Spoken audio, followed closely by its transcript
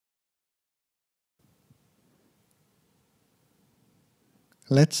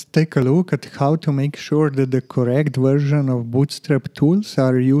Let's take a look at how to make sure that the correct version of Bootstrap tools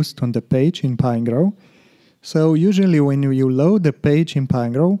are used on the page in Pinegrow. So usually when you load the page in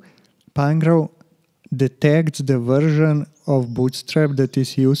Pinegrow, Pinegrow detects the version of Bootstrap that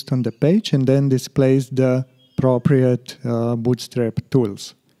is used on the page and then displays the appropriate Bootstrap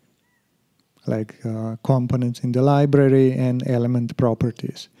tools, like components in the library and element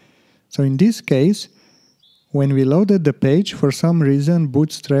properties. So in this case, when we loaded the page, for some reason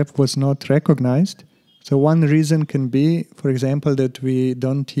Bootstrap was not recognized. So one reason can be, for example, that we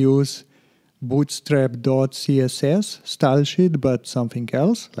don't use bootstrap.css style sheet, but something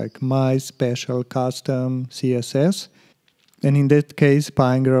else, like my special custom CSS. And in that case,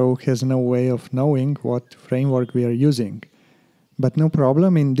 Pinegrow has no way of knowing what framework we are using. But no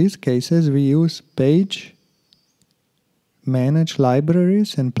problem, in these cases we use page, manage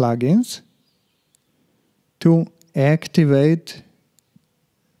libraries and plugins to activate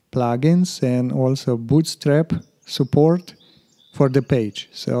plugins and also Bootstrap support for the page.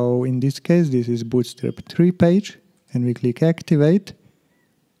 So in this case, this is Bootstrap 3 page, and we click Activate,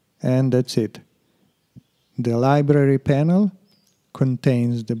 and that's it. The library panel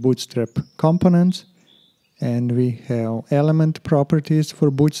contains the Bootstrap components, and we have element properties for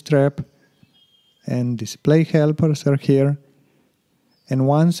Bootstrap, and display helpers are here. And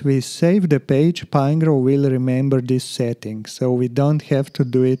once we save the page, Pinegrow will remember this setting, so we don't have to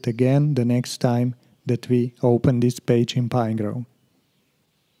do it again the next time that we open this page in Pinegrow.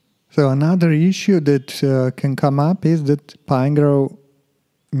 So another issue that can come up is that Pinegrow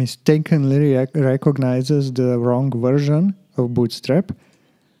mistakenly recognizes the wrong version of Bootstrap.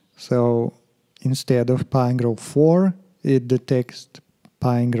 So instead of Pinegrow 4, it detects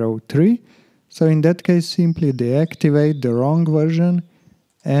Pinegrow 3. So in that case, simply deactivate the wrong version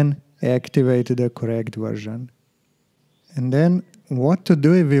and activate the correct version. And then what to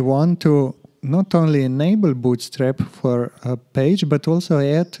do if we want to not only enable Bootstrap for a page, but also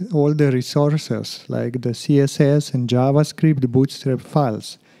add all the resources like the CSS and JavaScript Bootstrap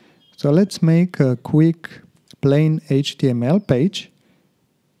files. So let's make a quick plain HTML page,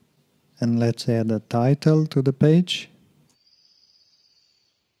 and let's add a title to the page.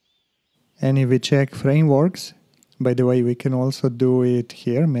 And if we check frameworks, by the way, we can also do it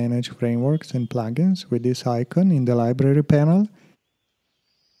here, manage frameworks and plugins with this icon in the library panel.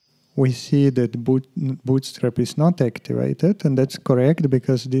 We see that Bootstrap is not activated, and that's correct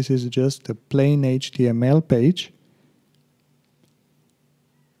because this is just a plain HTML page.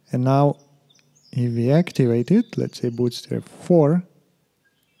 And now if we activate it, let's say Bootstrap 4,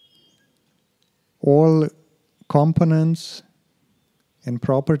 all components and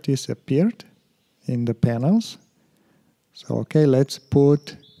properties appeared in the panels. So okay, let's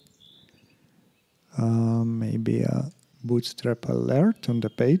put maybe a Bootstrap alert on the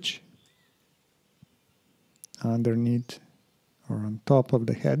page underneath or on top of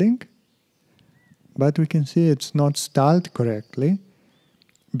the heading. But we can see it's not styled correctly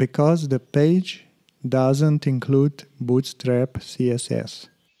because the page doesn't include Bootstrap CSS.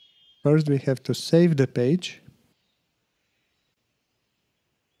 First we have to save the page,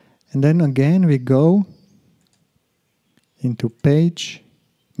 and then again we go into Page,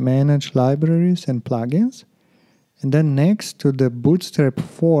 Manage Libraries and Plugins, and then next to the Bootstrap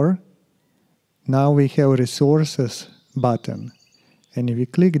 4, now we have Resources button. And if we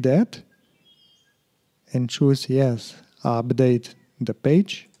click that and choose Yes, update the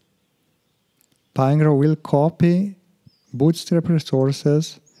page, Pinegrow will copy Bootstrap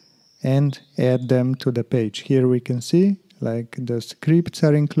resources and add them to the page. Here we can see like the scripts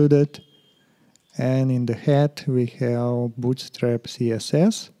are included, and in the head we have Bootstrap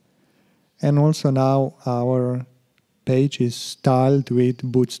CSS, and also now our page is styled with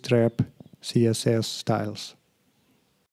Bootstrap CSS styles.